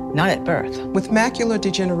 not at birth. With macular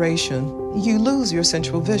degeneration, you lose your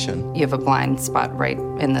central vision. You have a blind spot right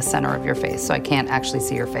in the center of your face, so I can't actually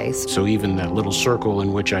see your face. So even that little circle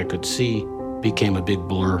in which I could see became a big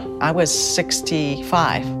blur. I was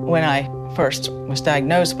 65 when I first was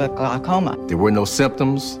diagnosed with glaucoma. There were no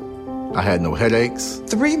symptoms. I had no headaches.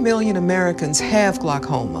 3 million Americans have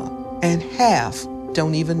glaucoma, and half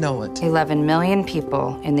don't even know it. 11 million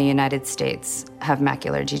people in the United States have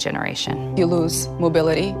macular degeneration. You lose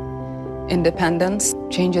mobility Independence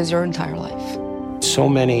changes your entire life. So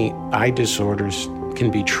many eye disorders can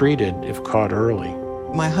be treated if caught early.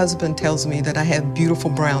 My husband tells me that I have beautiful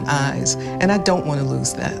brown eyes, and I don't want to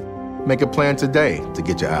lose that. Make a plan today to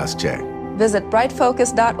get your eyes checked. Visit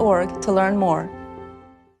brightfocus.org to learn more.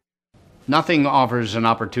 Nothing offers an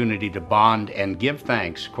opportunity to bond and give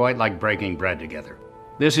thanks quite like breaking bread together.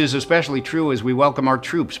 This is especially true as we welcome our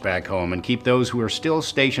troops back home and keep those who are still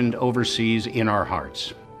stationed overseas in our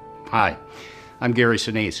hearts. Hi, I'm Gary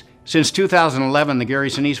Sinise. Since 2011, the Gary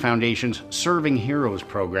Sinise Foundation's Serving Heroes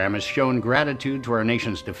program has shown gratitude to our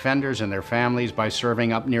nation's defenders and their families by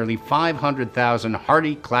serving up nearly 500,000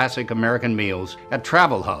 hearty classic American meals at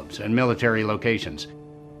travel hubs and military locations.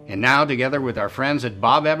 And now, together with our friends at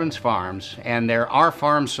Bob Evans Farms and their Our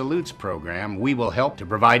Farm Salutes program, we will help to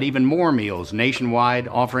provide even more meals nationwide,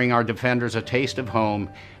 offering our defenders a taste of home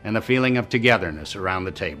and the feeling of togetherness around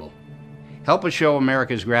the table. Help us show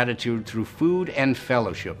America's gratitude through food and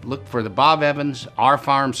fellowship. Look for the Bob Evans Our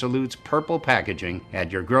Farm Salutes purple packaging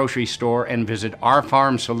at your grocery store and visit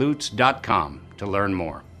ourfarmsalutes.com to learn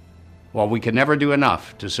more. While we can never do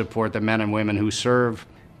enough to support the men and women who serve,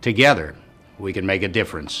 together we can make a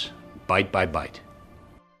difference, bite by bite.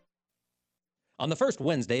 On the first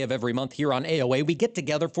Wednesday of every month here on AOA, we get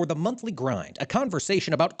together for the Monthly Grind, a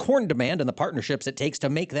conversation about corn demand and the partnerships it takes to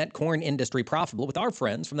make that corn industry profitable with our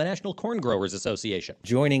friends from the National Corn Growers Association.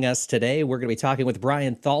 Joining us today, we're going to be talking with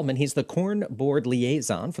Brian Thalman. He's the Corn Board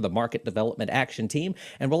Liaison for the Market Development Action Team,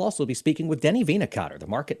 and we'll also be speaking with Denny Veenecotter, the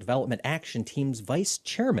Market Development Action Team's Vice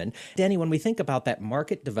Chairman. Denny, when we think about that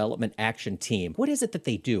Market Development Action Team, what is it that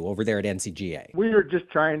they do over there at NCGA? We are just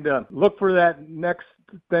trying to look for that next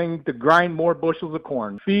thing to grind more bushels of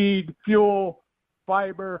corn. Feed, fuel,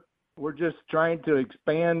 fiber. We're just trying to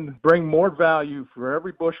expand, bring more value for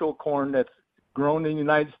every bushel of corn that's grown in the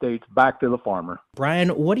United States back to the farmer. Brian,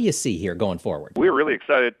 what do you see here going forward? We're really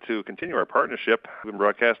excited to continue our partnership. We've been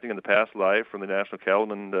broadcasting in the past live from the National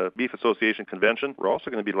Cattlemen Beef Association Convention. We're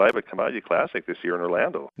also going to be live at Commodity Classic this year in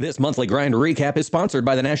Orlando. This Monthly Grind recap is sponsored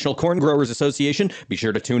by the National Corn Growers Association. Be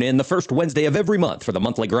sure to tune in the first Wednesday of every month for the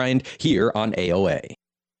Monthly Grind here on AOA.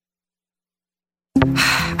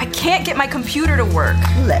 I can't get my computer to work.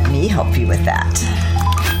 Let me help you with that.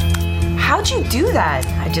 How'd you do that?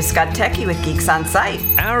 I just got techie with Geeks on Site.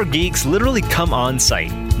 Our geeks literally come on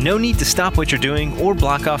site. No need to stop what you're doing or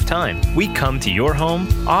block off time. We come to your home,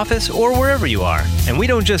 office, or wherever you are. And we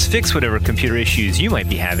don't just fix whatever computer issues you might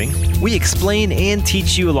be having. We explain and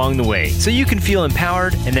teach you along the way so you can feel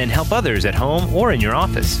empowered and then help others at home or in your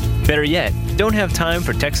office. Better yet, don't have time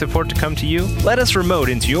for tech support to come to you? Let us remote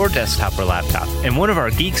into your desktop or laptop, and one of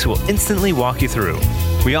our geeks will instantly walk you through.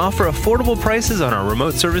 We offer affordable prices on our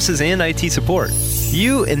remote services and IT support.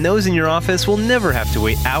 You and those in your office will never have to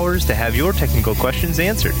wait hours to have your technical questions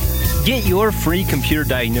answered. Get your free computer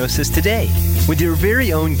diagnosis today with your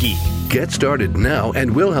very own geek. Get started now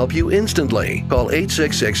and we'll help you instantly. Call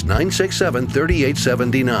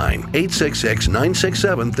 866-967-3879.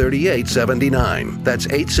 866-967-3879. That's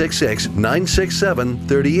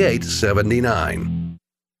 866-967-3879.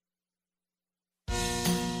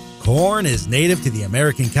 Corn is native to the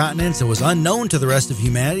American continents and was unknown to the rest of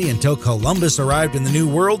humanity until Columbus arrived in the New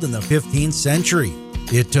World in the 15th century.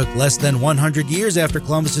 It took less than 100 years after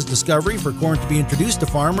Columbus's discovery for corn to be introduced to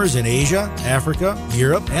farmers in Asia, Africa,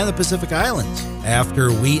 Europe, and the Pacific Islands.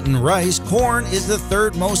 After wheat and rice, corn is the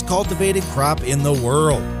third most cultivated crop in the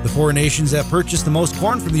world. The four nations that purchase the most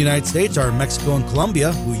corn from the United States are Mexico and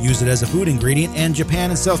Colombia, who use it as a food ingredient, and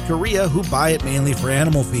Japan and South Korea, who buy it mainly for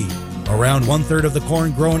animal feed. Around 1/3 of the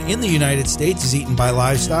corn grown in the United States is eaten by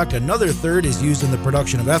livestock, another third is used in the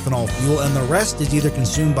production of ethanol fuel, and the rest is either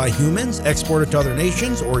consumed by humans, exported to other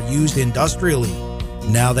nations, or used industrially.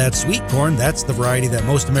 Now that sweet corn, that's the variety that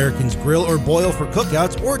most Americans grill or boil for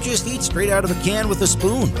cookouts or just eat straight out of a can with a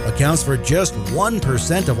spoon, accounts for just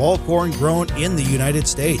 1% of all corn grown in the United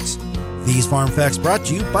States. These farm facts brought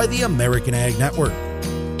to you by the American Ag Network.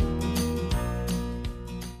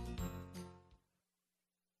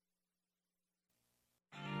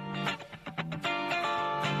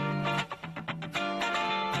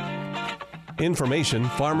 Information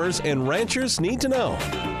farmers and ranchers need to know.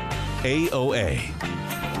 AOA.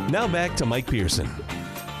 Now back to Mike Pearson.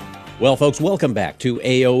 Well, folks, welcome back to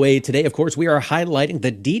AOA. Today, of course, we are highlighting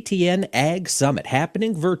the DTN Ag Summit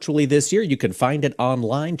happening virtually this year. You can find it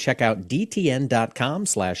online. Check out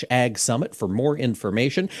dtn.com/Ag Summit for more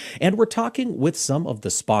information. And we're talking with some of the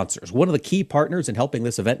sponsors. One of the key partners in helping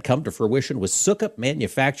this event come to fruition was Sukup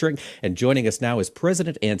Manufacturing. And joining us now is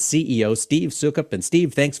President and CEO Steve Sukup. And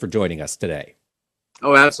Steve, thanks for joining us today.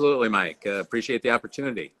 Oh, absolutely, Mike. Appreciate the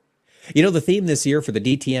opportunity. You know, the theme this year for the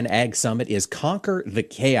DTN Ag Summit is Conquer the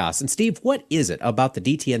Chaos. And Steve, what is it about the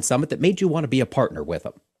DTN Summit that made you want to be a partner with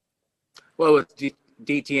them? Well, with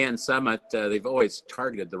DTN Summit, they've always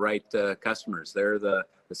targeted the right customers. They're the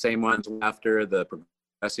same ones after the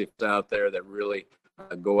progressives out there that really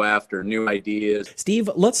go after new ideas. Steve,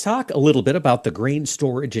 let's talk a little bit about the grain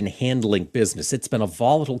storage and handling business. It's been a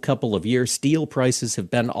volatile couple of years. Steel prices have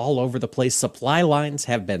been all over the place. Supply lines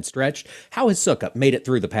have been stretched. How has Sukup made it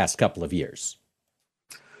through the past couple of years?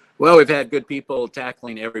 Well, we've had good people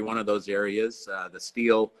tackling every one of those areas. The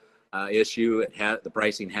steel issue, the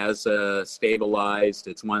pricing has stabilized.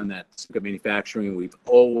 It's one that Sukup Manufacturing, we've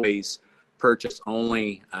always purchased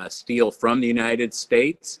only steel from the United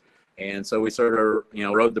States. And so we sort of,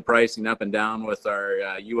 rode the pricing up and down with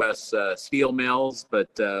our U.S. steel mills, but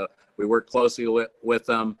we work closely with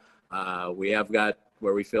them. We have got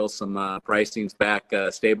where we feel some pricing's back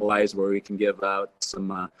stabilized, where we can give out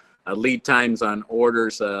some lead times on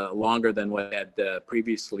orders longer than what had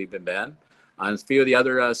previously been. On a few of the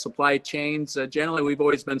other supply chains, generally we've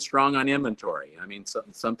always been strong on inventory. I mean,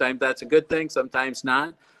 sometimes that's a good thing, sometimes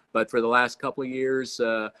not. But for the last couple of years,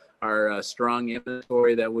 our strong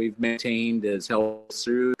inventory that we've maintained has held us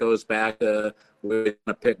through. Goes back, we want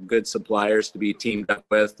to pick good suppliers to be teamed up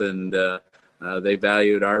with, and they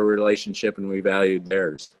valued our relationship and we valued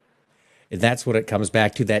theirs. And that's what it comes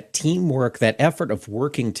back to, that teamwork, that effort of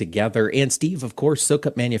working together. And Steve, of course,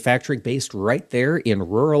 Sukup Manufacturing based right there in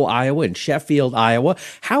rural Iowa, in Sheffield, Iowa.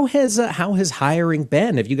 How has hiring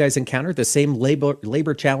been? Have you guys encountered the same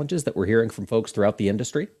labor challenges that we're hearing from folks throughout the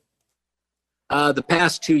industry? The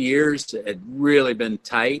past 2 years had really been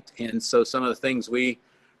tight. And so some of the things we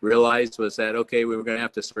realized was that, okay, we were going to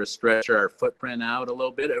have to sort of stretch our footprint out a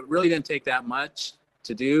little bit. It really didn't take that much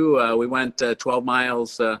to do. We went 12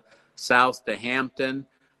 miles south to Hampton.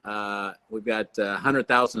 We've got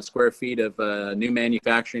 100,000 square feet of new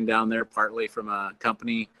manufacturing down there, partly from a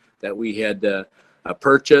company that we had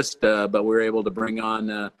purchased, but we were able to bring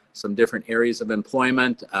on some different areas of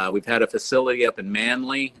employment. We've had a facility up in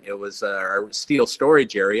Manly. It was our steel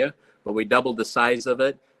storage area, but we doubled the size of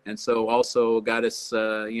it. And so also got us,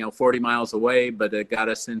 40 miles away, but it got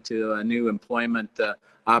us into new employment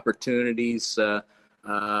opportunities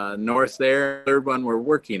north there. Third one we're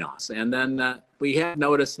working on. And then we have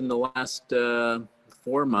noticed in the last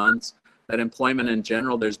 4 months that employment in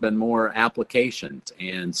general, there's been more applications.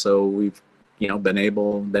 And so we've been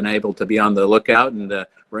able to be on the lookout and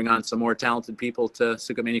bring on some more talented people to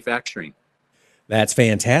Sukup Manufacturing. That's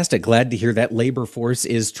fantastic. Glad to hear that labor force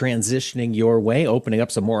is transitioning your way, opening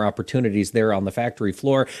up some more opportunities there on the factory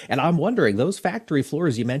floor. And I'm wondering, those factory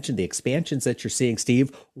floors, you mentioned the expansions that you're seeing,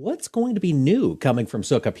 Steve, what's going to be new coming from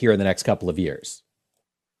Sukup here in the next couple of years?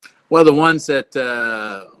 Well, the ones that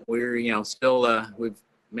we've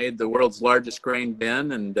made the world's largest grain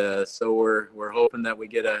bin, and so we're hoping that we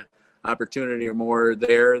get a opportunity or more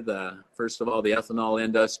there. First of all, the ethanol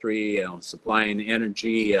industry, supplying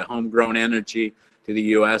energy, homegrown energy to the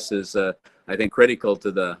U.S. is, I think, critical to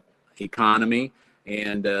the economy.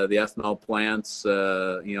 And the ethanol plants,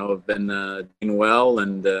 have been doing well,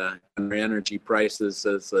 and energy prices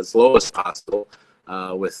as low as possible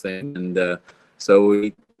with things. And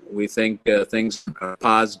so we think things are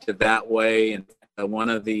positive that way. And one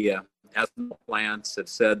of the ethanol plants have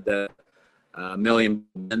said that $1 million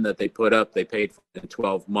that they put up, they paid for in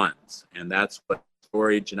 12 months. And that's what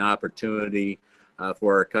storage and opportunity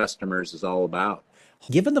for our customers is all about.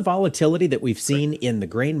 Given the volatility that we've seen in the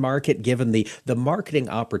grain market, given the marketing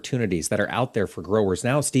opportunities that are out there for growers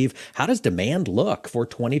now, Steve, how does demand look for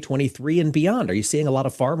 2023 and beyond? Are you seeing a lot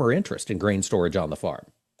of farmer interest in grain storage on the farm?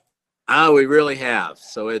 We really have.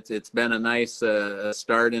 So it's been a nice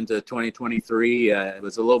start into 2023. It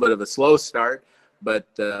was a little bit of a slow start, but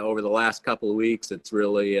over the last couple of weeks, it's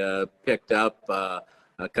really picked up.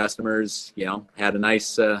 Customers, had a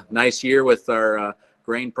nice year with our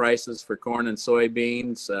grain prices for corn and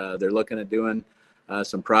soybeans. They're looking at doing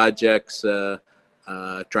some projects,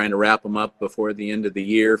 trying to wrap them up before the end of the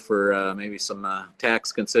year for maybe some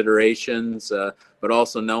tax considerations, but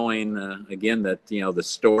also knowing, again, that, the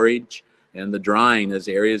storage and the drying is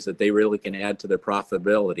areas that they really can add to their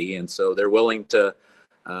profitability. And so they're willing to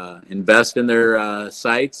invest in their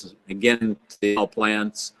sites. Again, the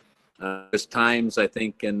plants, there's times, I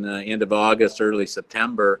think, in the end of August, early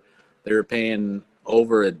September, they were paying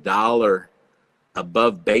over $1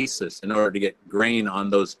 above basis in order to get grain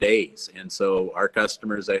on those days. And so our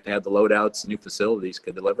customers that had the loadouts, new facilities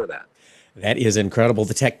could deliver that. That is incredible.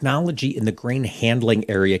 The technology in the grain handling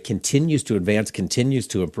area continues to advance, continues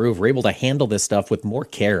to improve. We're able to handle this stuff with more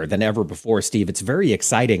care than ever before, Steve. It's very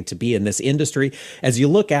exciting to be in this industry. As you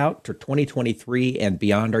look out to 2023 and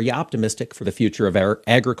beyond, are you optimistic for the future of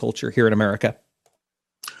agriculture here in America?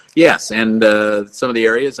 Yes, and some of the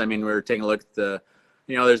areas, I mean, we're taking a look at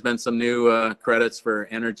there's been some new credits for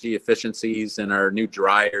energy efficiencies in our new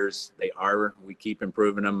dryers. We keep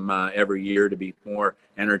improving them every year to be more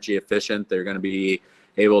energy efficient. They're going to be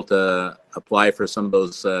able to apply for some of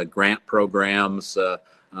those grant programs to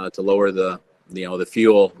lower the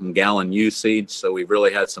fuel and gallon usage. So we've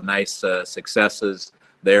really had some nice successes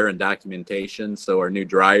there in documentation. So our new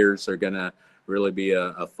dryers are going to really be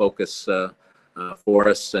a focus for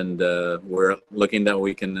us, and we're looking that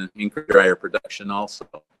we can increase dryer production also.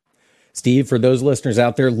 Steve, for those listeners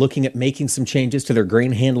out there looking at making some changes to their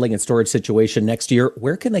grain handling and storage situation next year,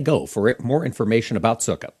 where can they go for more information about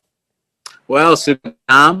Sukup? Well,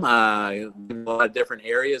 Sukup.com, a lot of different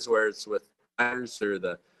areas where it's with dryers or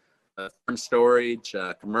the farm storage,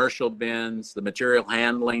 commercial bins, the material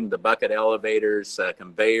handling, the bucket elevators,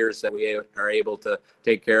 conveyors that we are able to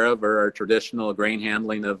take care of, or our traditional grain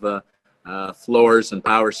handling of floors and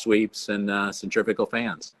power sweeps and centrifugal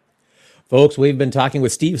fans. Folks, we've been talking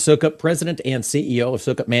with Steve Sukup, President and CEO of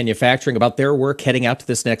Sukup Manufacturing, about their work heading out to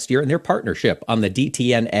this next year and their partnership on the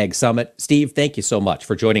DTN Ag Summit. Steve, thank you so much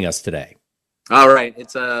for joining us today. All right.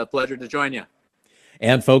 It's a pleasure to join you.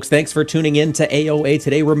 And folks, thanks for tuning in to AOA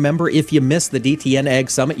today. Remember, if you missed the DTN Ag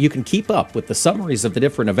Summit, you can keep up with the summaries of the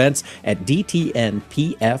different events at dtnpf.com.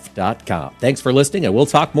 Thanks for listening, and we'll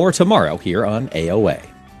talk more tomorrow here on AOA.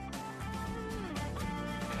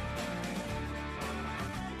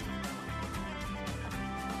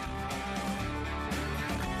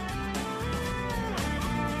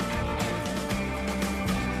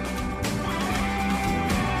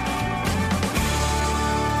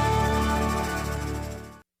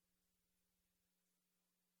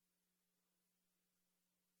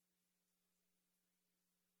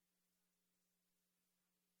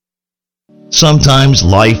 Sometimes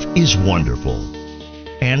life is wonderful,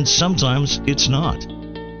 and sometimes it's not.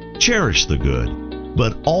 Cherish the good,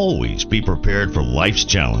 but always be prepared for life's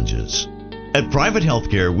challenges. At Private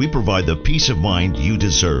Healthcare, we provide the peace of mind you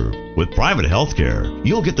deserve. With Private Healthcare,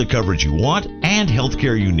 you'll get the coverage you want and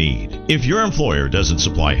healthcare you need. If your employer doesn't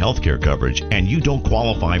supply healthcare coverage and you don't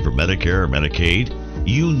qualify for Medicare or Medicaid,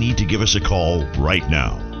 you need to give us a call right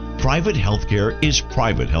now. Private Healthcare is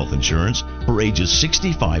private health insurance for ages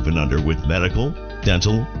 65 and under with medical,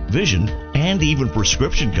 dental, vision, and even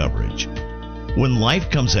prescription coverage. When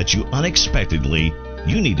life comes at you unexpectedly,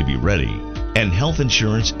 you need to be ready, and health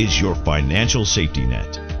insurance is your financial safety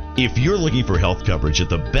net. If you're looking for health coverage at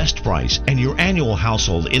the best price and your annual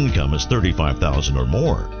household income is $35,000 or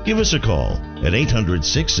more, give us a call at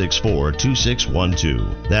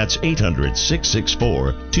 800-664-2612. That's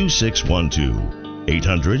 800-664-2612.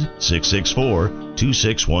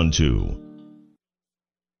 800-664-2612.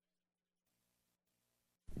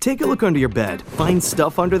 Take a look under your bed. Find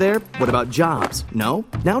stuff under there? What about jobs? No?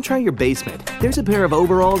 Now try your basement. There's a pair of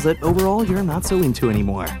overalls that overall you're not so into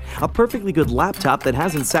anymore. A perfectly good laptop that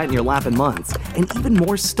hasn't sat in your lap in months. And even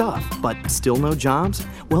more stuff, but still no jobs?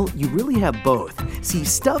 Well, you really have both. See,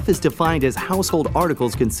 stuff is defined as household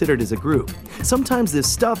articles considered as a group. Sometimes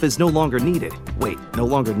this stuff is no longer needed. Wait, no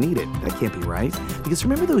longer needed? That can't be right. Because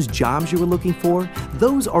remember those jobs you were looking for?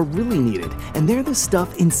 Those are really needed, and they're the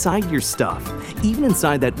stuff inside your stuff. Even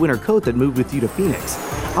inside that winter coat that moved with you to Phoenix.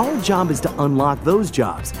 Our job is to unlock those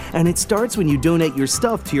jobs, and it starts when you donate your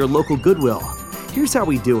stuff to your local Goodwill. Here's how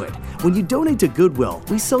we do it. When you donate to Goodwill,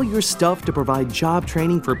 we sell your stuff to provide job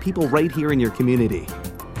training for people right here in your community.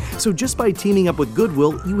 So just by teaming up with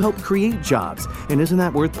Goodwill, you help create jobs. And isn't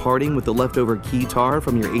that worth parting with the leftover guitar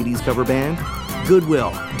from your 80s cover band?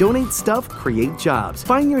 Goodwill. Donate stuff, create jobs.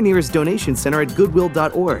 Find your nearest donation center at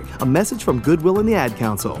goodwill.org. A message from Goodwill and the Ad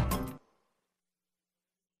Council.